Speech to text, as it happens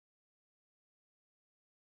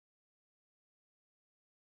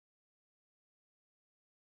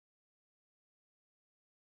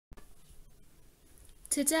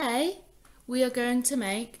Today we are going to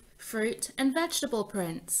make fruit and vegetable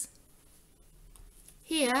prints.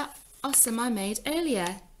 Here are some I made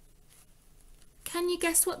earlier. Can you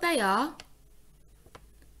guess what they are?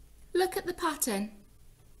 Look at the pattern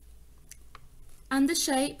and the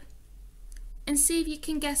shape and see if you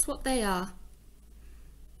can guess what they are.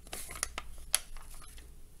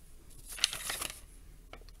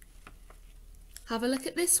 Have a look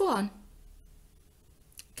at this one.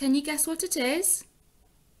 Can you guess what it is?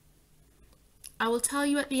 I will tell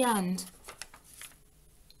you at the end.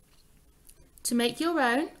 To make your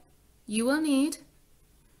own, you will need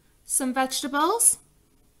some vegetables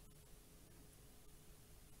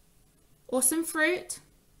or some fruit,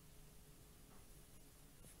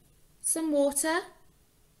 some water,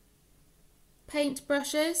 paint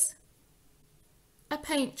brushes, a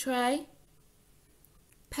paint tray,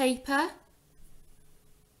 paper,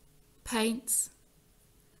 paints,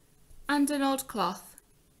 and an old cloth.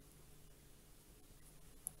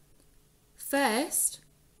 First,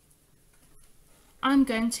 I'm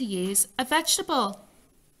going to use a vegetable.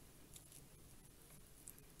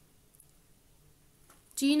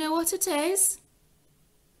 Do you know what it is?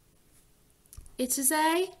 It is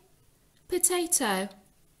a potato.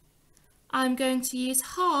 I'm going to use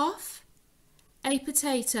half a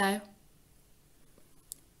potato.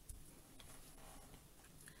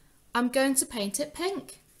 I'm going to paint it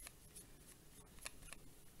pink.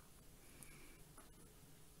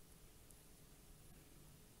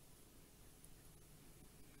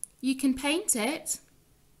 You can paint it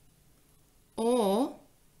or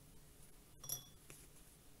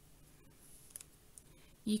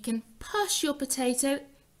you can push your potato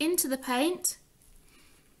into the paint.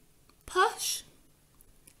 Push,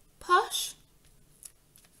 push,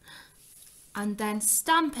 and then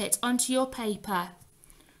stamp it onto your paper.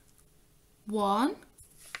 1,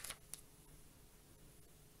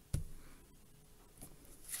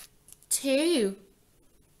 2,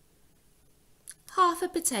 half a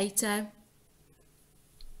potato.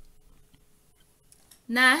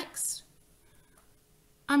 Next,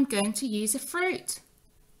 I'm going to use a fruit.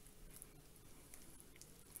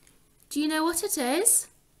 Do you know what it is?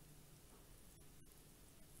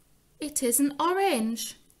 It is an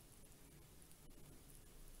orange.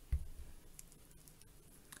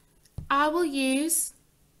 I will use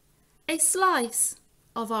a slice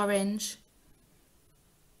of orange.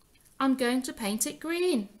 I'm going to paint it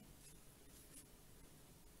green.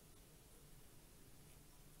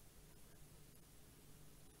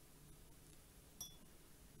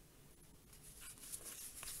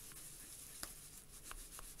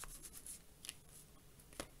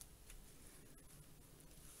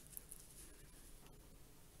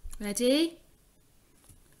 Ready?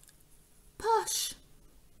 Push.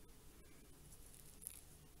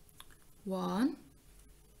 1.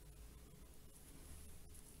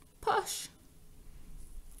 Push.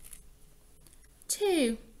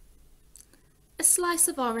 2. A slice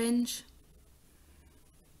of orange.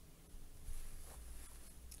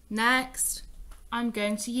 Next, I'm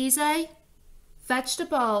going to use a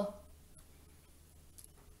vegetable.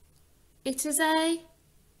 It is a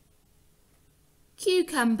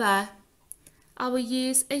cucumber. I will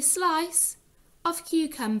use a slice of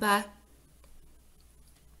cucumber.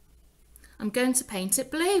 I'm going to paint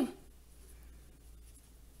it blue.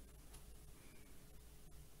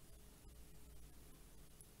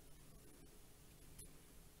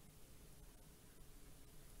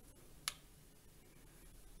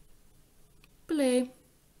 Blue.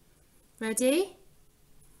 Ready?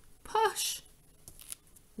 Push.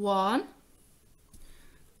 1,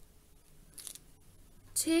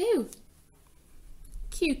 2,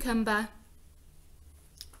 cucumber.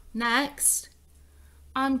 Next,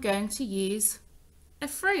 I'm going to use a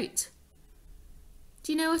fruit.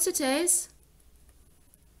 Do you know what it is?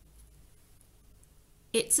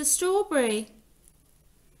 It's a strawberry.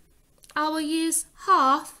 I will use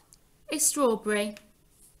half a strawberry.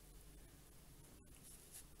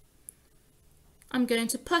 I'm going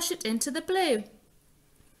to push it into the blue.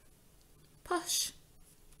 Push.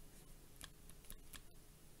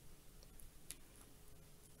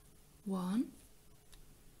 1,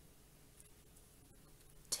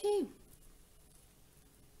 2,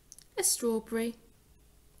 a strawberry,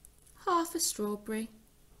 half a strawberry.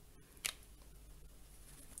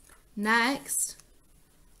 Next,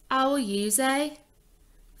 I will use a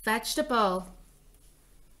vegetable.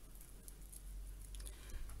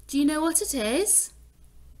 Do you know what it is?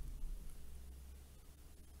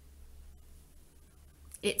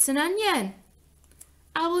 It's an onion.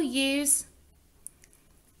 I will use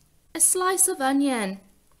a slice of onion.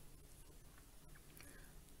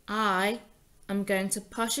 I I'm going to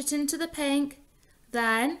push it into the pink,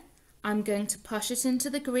 then I'm going to push it into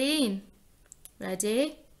the green.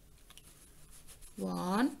 Ready?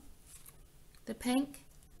 1, the pink,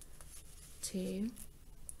 2,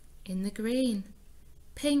 in the green.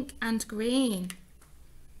 Pink and green.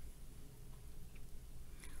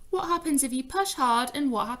 What happens if you push hard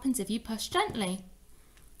and what happens if you push gently?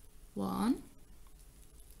 1,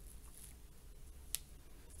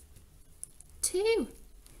 2.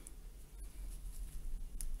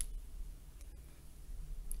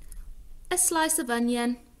 A slice of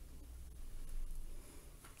onion.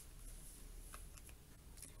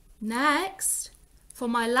 Next, for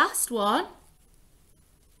my last one,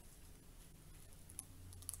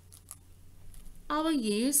 I will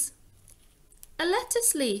use a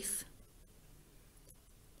lettuce leaf.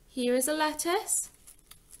 Here is a lettuce,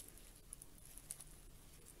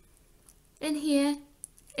 and here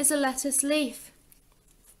is a lettuce leaf.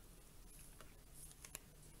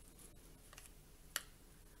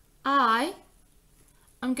 I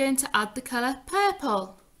am going to add the colour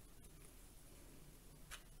purple.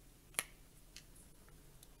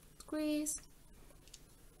 Squeeze.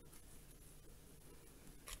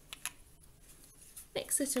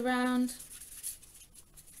 Mix it around.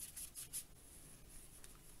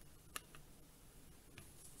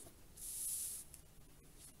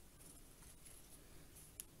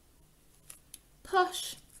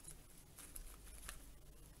 Push.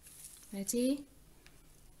 Ready?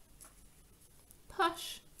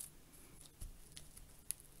 Push.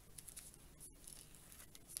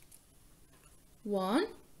 One.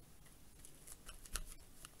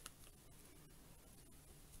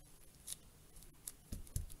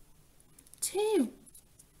 2.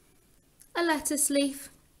 A lettuce leaf.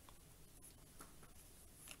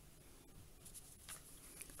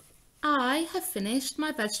 I have finished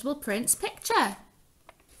my vegetable prints picture.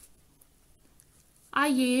 I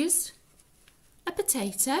used a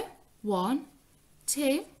potato, 1,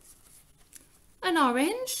 2, an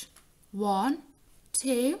orange, 1,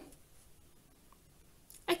 2,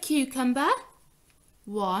 a cucumber,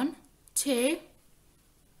 1, 2,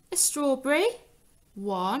 a strawberry,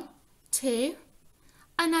 1, 2,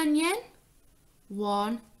 an onion,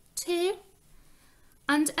 1, 2,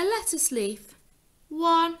 and a lettuce leaf,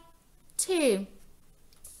 1, 2.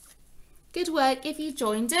 Good work if you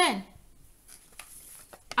joined in.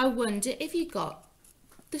 I wonder if you got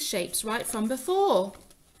the shapes right from before.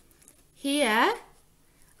 Here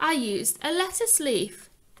I used a lettuce leaf,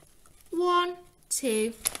 1,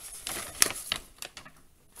 2.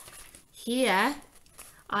 Here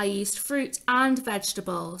I used fruit and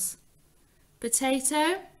vegetables.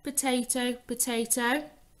 Potato, potato, potato.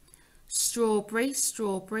 Strawberry,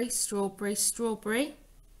 strawberry, strawberry, strawberry.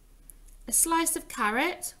 A slice of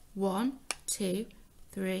carrot, 1, 2,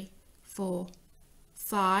 3, 4,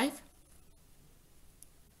 5.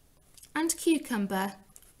 And cucumber,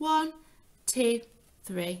 1, 2,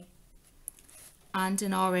 3. And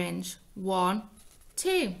an orange, 1,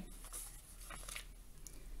 2.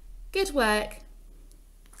 Good work.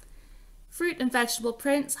 Fruit and vegetable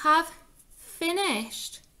prints have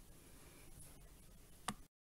finished.